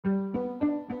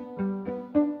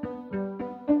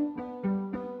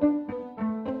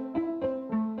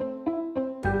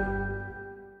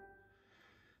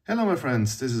Hello my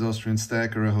friends, this is Austrian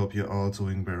Stacker. I hope you're all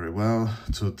doing very well.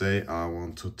 Today I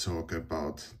want to talk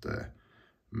about the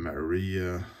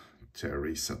Maria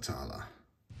Theresa Thaler.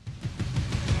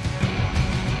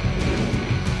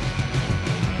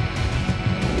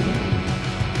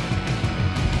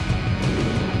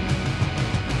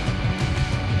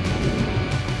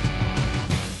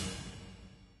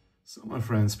 So my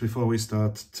friends, before we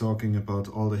start talking about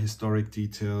all the historic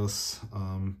details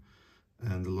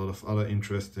and a lot of other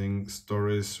interesting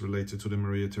stories related to the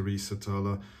Maria Theresa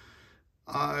Thaler,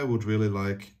 I would really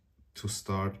like to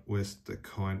start with the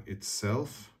coin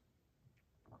itself,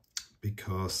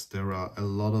 because there are a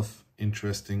lot of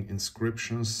interesting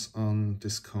inscriptions on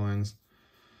this coin.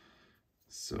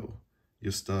 So you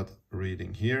start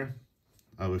reading here.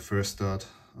 I will first start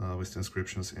with the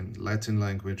inscriptions in Latin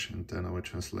language, and then I will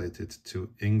translate it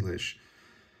to English.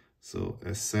 So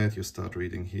as said, you start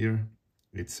reading here.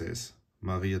 It says,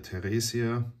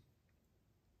 Maria-Theresia,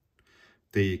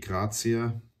 Dei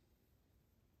Gratia,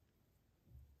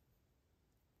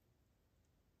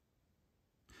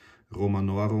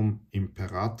 Romanorum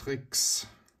Imperatrix,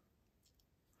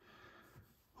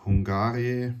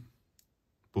 Hungariae,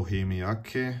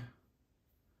 Bohemiaque,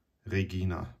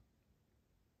 Regina.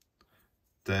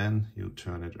 Then you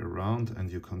turn it around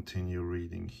and you continue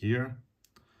reading here.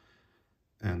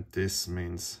 And this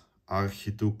means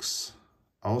Archidux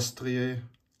Austriae,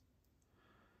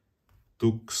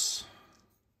 Dux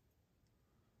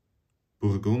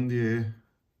Burgundiae,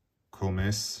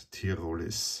 Comes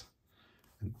Tirolis.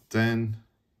 And then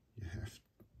you have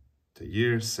the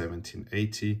year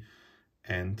 1780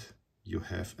 and you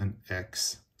have an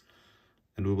X.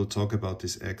 And we will talk about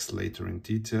this X later in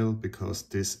detail, because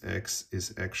this X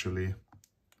is actually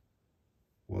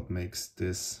what makes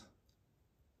this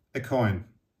a coin.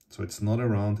 So it's not a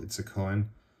round, it's a coin,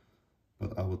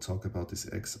 but I will talk about this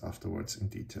X afterwards in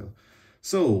detail.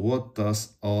 So what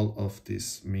does all of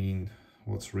this mean?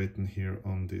 What's written here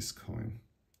on this coin?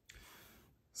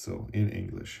 So in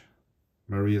English,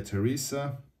 Maria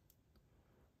Theresa,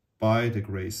 by the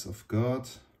grace of God,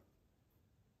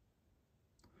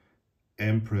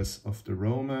 Empress of the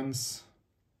Romans,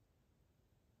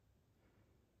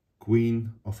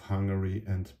 Queen of Hungary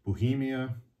and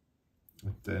Bohemia.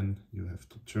 And then you have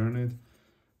to turn it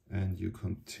and you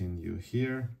continue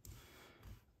here.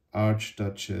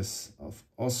 Archduchess of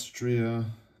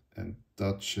Austria and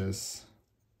Duchess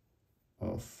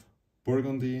of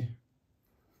Burgundy,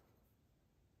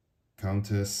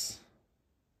 Countess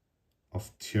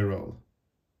of Tyrol,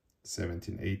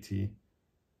 1780,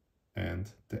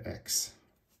 and the X.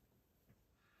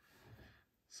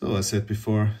 So I said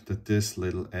before that this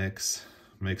little X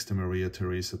makes the Maria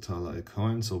Theresa Thaler a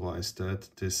coin. So why is that?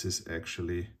 This is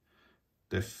actually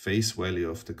the face value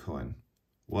of the coin.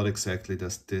 What exactly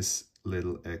does this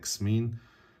little X mean?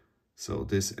 So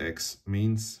this X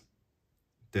means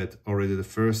that already the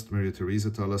first Maria Theresa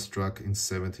Thaler struck in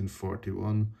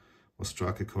 1741 was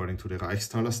struck according to the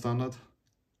Reichstaler standard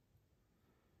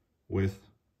with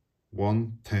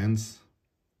 1/10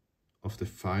 of the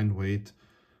fine weight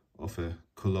of a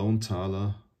Cologne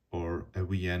thaler or a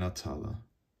Vienna thaler.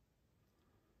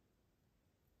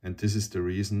 And this is the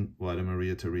reason why the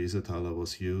Maria Theresa Thaler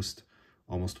was used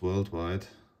almost worldwide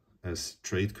as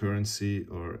trade currency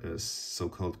or as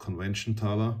so-called convention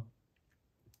thaler,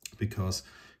 because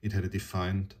it had a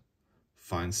defined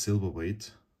fine silver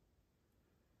weight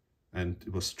and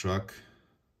it was struck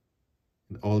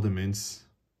in all the mints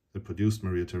that produced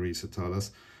Maria Theresa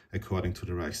Thalers according to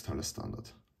the Reichstaler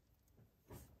standard.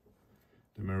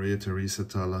 The Maria Theresa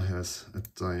Thaler has a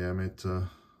diameter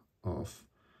of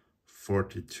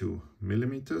 42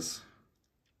 millimeters.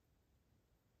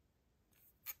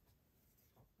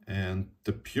 And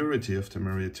the purity of the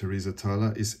Maria Theresa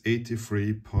Thaler is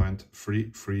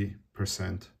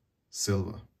 83.33%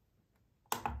 silver.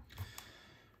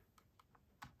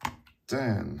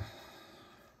 Then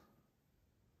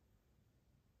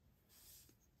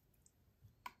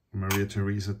Maria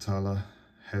Theresa Thaler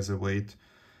has a weight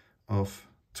of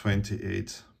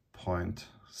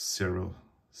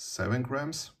 28.07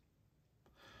 grams.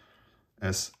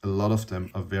 As a lot of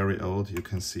them are very old, you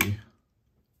can see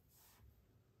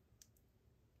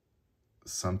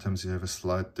sometimes you have a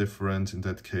slight difference. In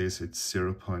that case, it's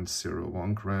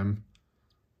 0.01 gram.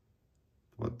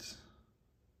 But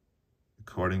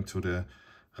according to the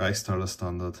Reichstaler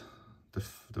standard,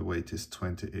 the weight is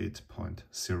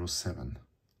 28.07.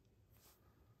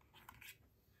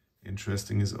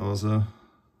 Interesting is also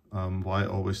why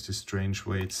always these strange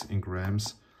weights in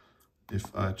grams.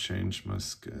 If I change my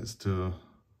scales to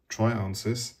troy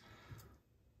ounces,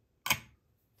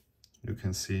 you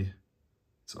can see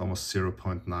It's almost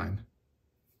 0.9.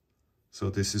 So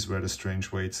this is where the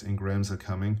strange weights in grams are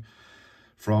coming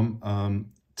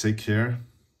from. Take care.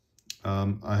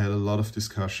 I had a lot of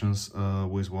discussions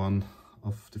with one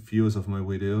of the viewers of my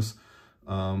videos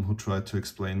who tried to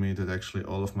explain me that actually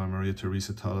all of my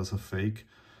Maria-Theresien Talers are fake.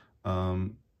 The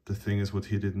thing is, what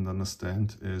he didn't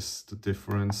understand is the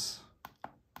difference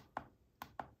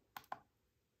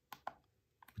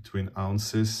between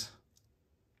ounces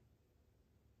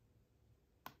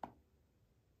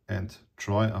and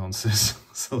troy ounces.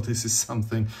 So this is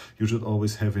something you should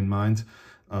always have in mind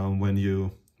when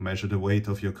you measure the weight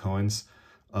of your coins.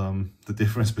 The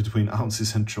difference between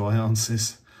ounces and troy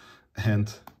ounces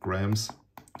and grams.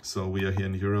 So we are here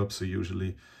in Europe, so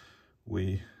usually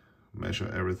we measure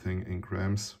everything in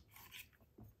grams.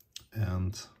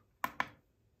 And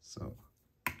so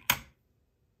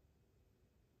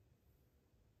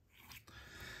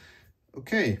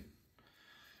okay,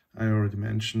 I already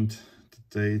mentioned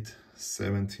the date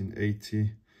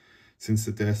 1780. Since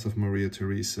the death of Maria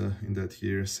Theresa in that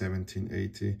year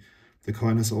 1780, the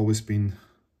coin has always been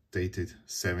dated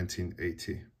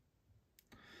 1780.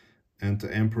 And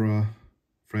the Emperor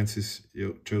Francis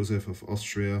Joseph of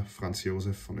Austria, Franz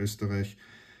Joseph von Österreich,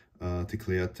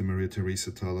 declared the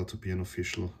Maria-Theresien Taler to be an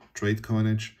official trade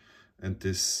coinage, and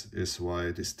this is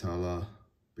why this Taler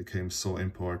became so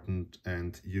important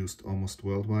and used almost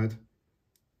worldwide.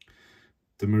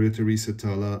 The Maria-Theresien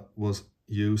Taler was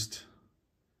used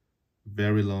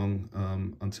very long,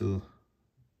 until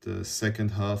the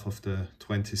second half of the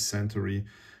 20th century,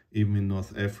 even in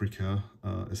North Africa,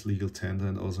 as legal tender,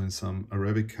 and also in some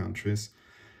Arabic countries.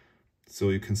 So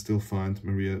you can still find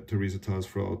Maria-Theresien Talers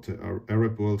throughout the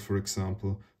Arab world, for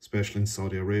example, especially in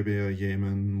Saudi Arabia,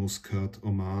 Yemen, Muscat,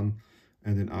 Oman,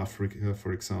 and in Africa,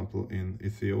 for example, in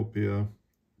Ethiopia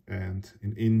and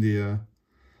in India,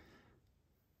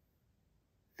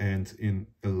 and in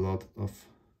a lot of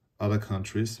other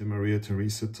countries. The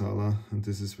Maria-Theresien Taler, and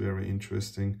this is very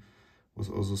interesting, was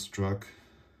also struck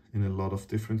in a lot of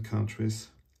different countries.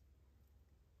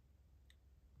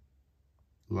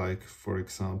 Like, for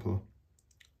example,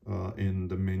 in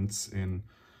the mints in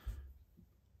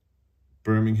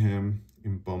Birmingham,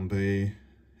 in Bombay,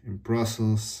 in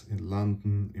Brussels, in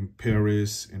London, in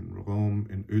Paris, in Rome,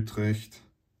 in Utrecht,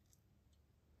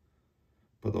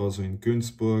 but also in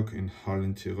Günzburg, in Hall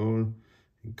in Tirol,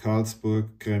 in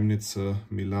Karlsburg, Kremnitzer,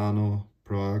 Milano,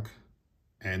 Prague,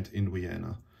 and in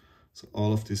Vienna. So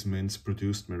all of these mints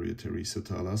produced Maria-Theresien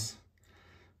Talers,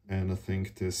 and I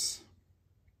think this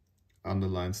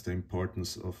underlines the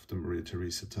importance of the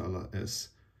Maria-Theresien Taler as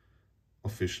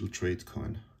official trade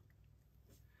coin.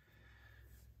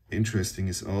 Interesting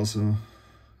is also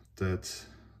that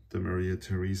the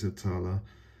Maria-Theresien Taler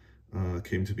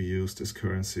came to be used as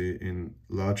currency in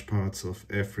large parts of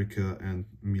Africa and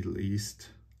Middle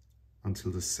East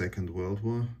until the Second World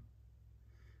War.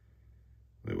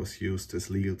 It was used as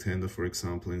legal tender, for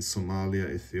example, in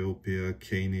Somalia, Ethiopia,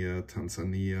 Kenya,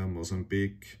 Tanzania,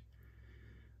 Mozambique,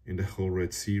 in the whole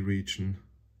Red Sea region.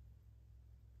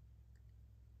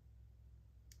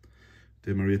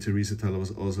 The Maria-Theresien Taler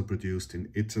was also produced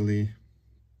in Italy,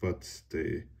 but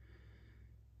they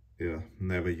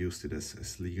never used it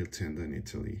as legal tender in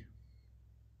Italy.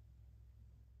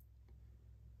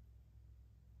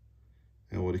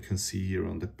 And what you can see here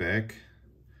on the back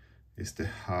is the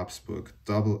Habsburg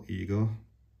double eagle.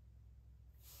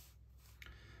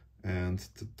 And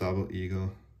the double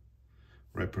eagle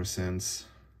represents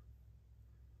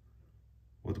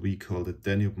what we call the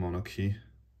Danube monarchy,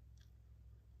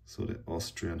 so the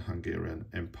Austrian-Hungarian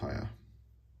Empire.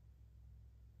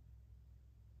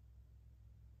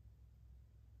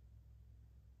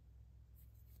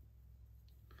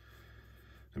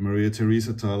 The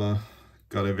Maria-Theresien Taler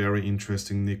got a very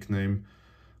interesting nickname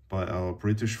by our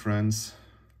British friends.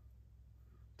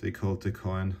 They called the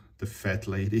coin the Fat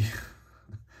Lady.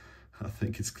 I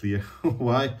think it's clear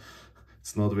why.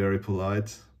 It's not very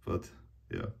polite, but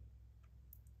yeah,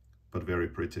 but very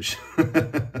British.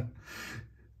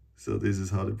 So this is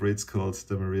how the Brits called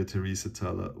the Maria-Theresien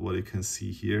Taler. What you can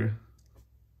see here,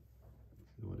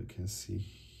 I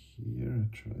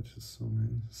try to zoom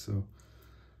in. So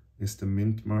is the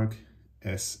mint mark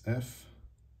SF.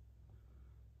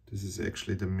 This is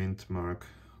actually the mint mark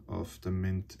of the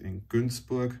mint in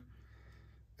Günzburg,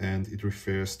 and it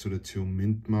refers to the two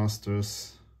mint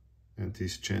masters, and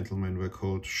these gentlemen were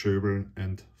called Schöbel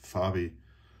and Fabi.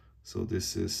 So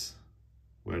this is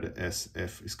where the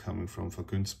SF is coming from for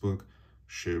Günzburg,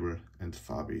 Schöbel and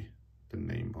Fabi, the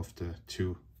name of the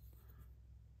two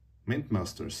mint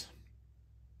masters.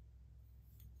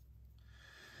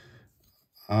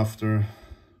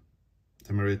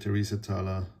 the Maria Theresa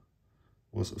Thaler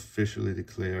was officially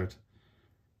declared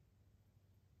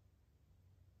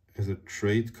as a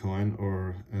trade coin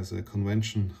or as a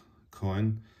convention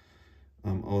coin.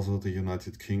 Also the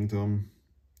United Kingdom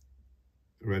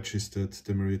registered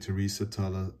the Maria Theresa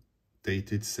Thaler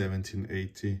dated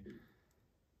 1780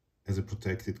 as a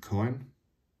protected coin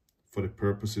for the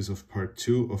purposes of Part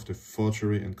 2 of the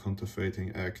Forgery and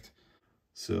Counterfeiting Act.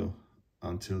 So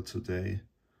until today,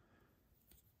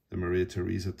 the Maria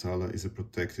Theresa Thaler is a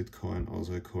protected coin,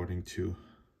 also according to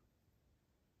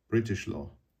British law.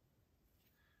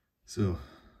 So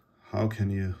how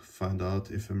can you find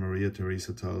out if a Maria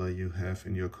Theresa Thaler you have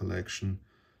in your collection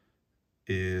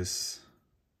is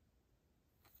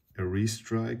a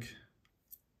restrike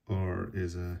or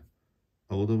is a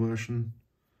older version?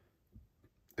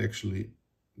 Actually,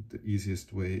 the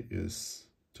easiest way is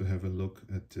to have a look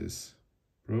at this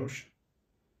brooch.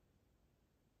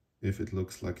 If it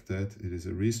looks like that, it is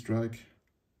a restrike,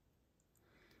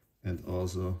 and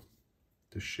also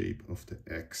the shape of the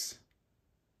X.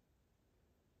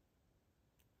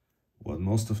 What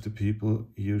most of the people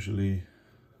usually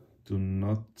do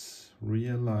not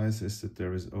realize is that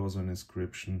there is also an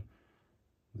inscription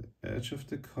on the edge of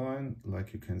the coin,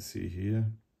 like you can see here,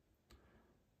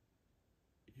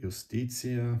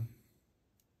 Justitia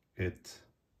et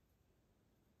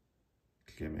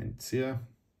Clementia,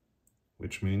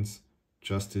 which means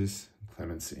justice and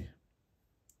clemency.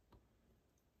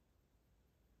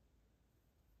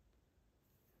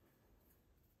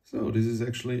 So this is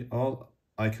actually all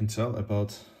I can tell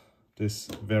about this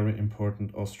very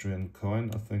important Austrian coin.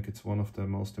 I think it's one of the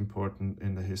most important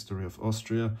in the history of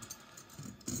Austria.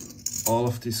 All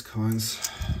of these coins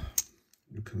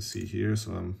you can see here,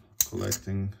 so I'm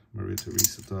collecting Maria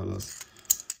Theresa Thalers.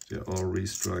 They're all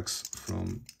restrikes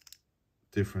from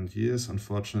different years.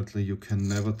 Unfortunately, you can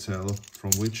never tell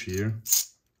from which year.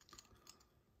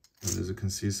 And as you can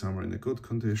see, some are in a good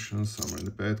condition, some are in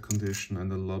a bad condition,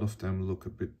 and a lot of them look a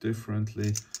bit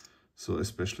differently. So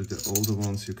especially the older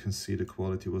ones, you can see the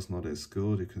quality was not as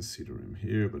good. You can see the rim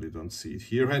here, but you don't see it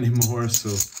here anymore. So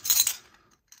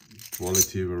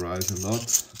quality varies a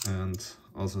lot, and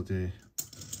also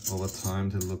over time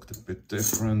they looked a bit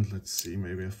different. Let's see,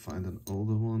 maybe I find an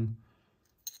older one.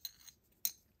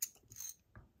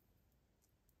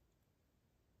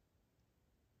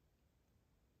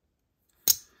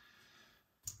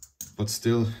 But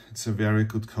still, it's a very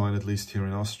good coin, at least here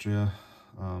in Austria.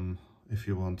 If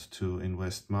you want to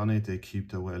invest money, they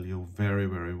keep the value very,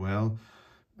 very well.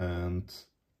 And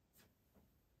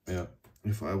yeah,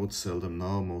 if I would sell them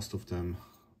now, most of them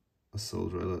are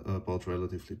sold bought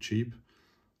relatively cheap.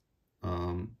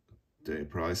 The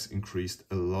price increased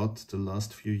a lot the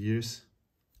last few years.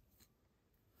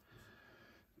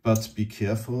 But be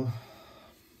careful.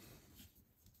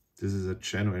 This is a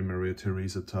genuine Maria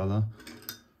Theresa Thaler.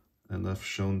 And I've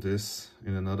shown this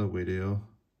in another video.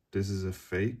 This is a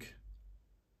fake.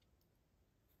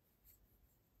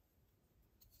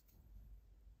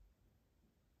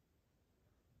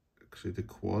 Actually, the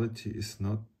quality is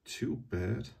not too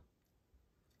bad,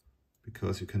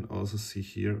 because you can also see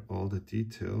here all the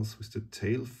details with the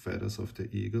tail feathers of the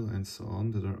eagle and so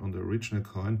on that are on the original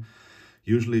coin.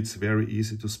 Usually it's very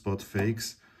easy to spot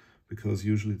fakes, because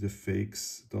usually the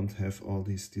fakes don't have all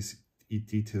these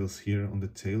details here on the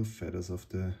tail feathers of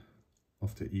the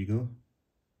eagle.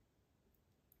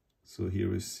 So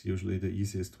here is usually the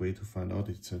easiest way to find out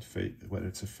it's a fake, whether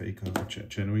it's a fake or a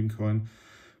genuine coin.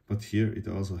 But here it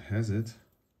also has it.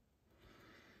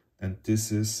 And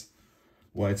this is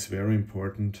why it's very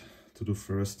important to do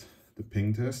first the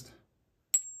ping test.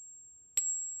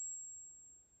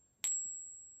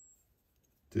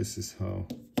 This is how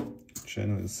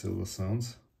genuine silver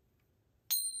sounds.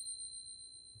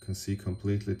 You can see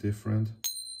completely different.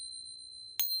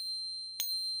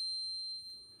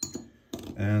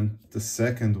 And the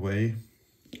second way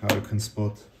how you can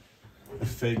spot a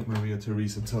fake Maria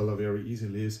Theresa Thaler very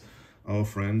easily is our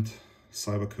friend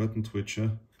Cyber Curtain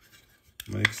Twitcher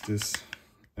makes this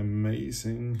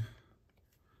amazing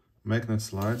magnet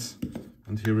slides,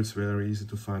 and here it's very easy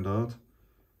to find out.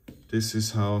 This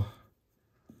is how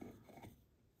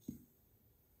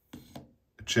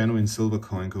a genuine silver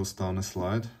coin goes down a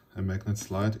slide, a magnet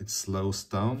slide. It slows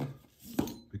down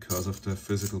because of the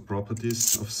physical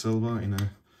properties of silver.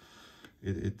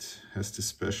 It has this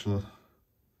special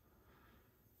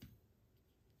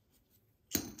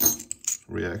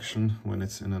reaction when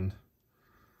it's in a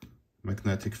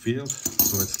magnetic field,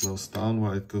 so it slows down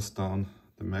while it goes down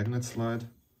the magnet slide.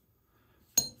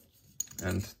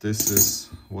 And this is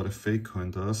what a fake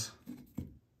coin does.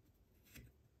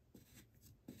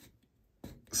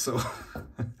 So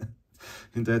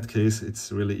in that case,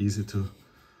 it's really easy to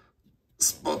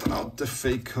spot out the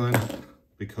fake coin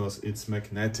because it's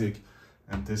magnetic,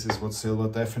 and this is what silver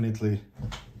definitely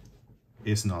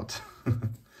is not.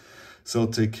 So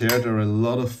take care, there are a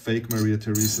lot of fake Maria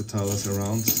Theresa Thalers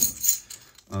around,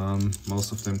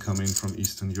 most of them coming from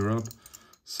Eastern Europe,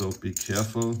 so be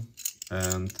careful.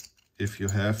 And if you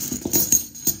have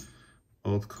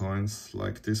old coins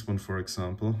like this one, for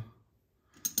example,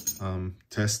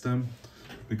 test them,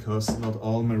 because not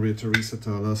all Maria Theresa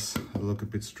Thalers look a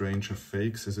bit strange or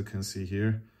fakes, as you can see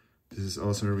here. This is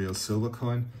also a real silver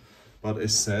coin, but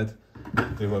as said,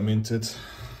 they were minted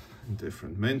in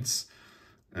different mints,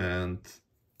 and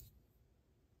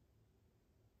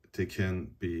they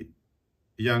can be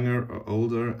younger or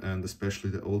older, and especially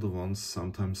the older ones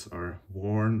sometimes are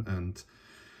worn and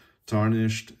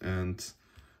tarnished, and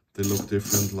they look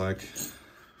different, like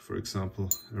for example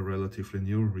a relatively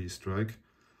new restrike.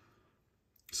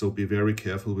 So be very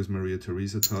careful with Maria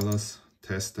Theresa Thalers,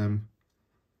 test them.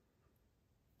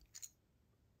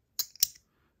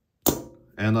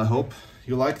 And I hope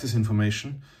you like this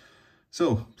information.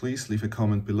 So please leave a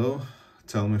comment below,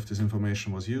 tell me if this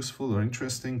information was useful or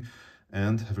interesting,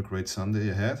 and have a great Sunday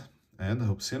ahead, and I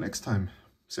hope to see you next time.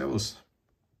 Servus!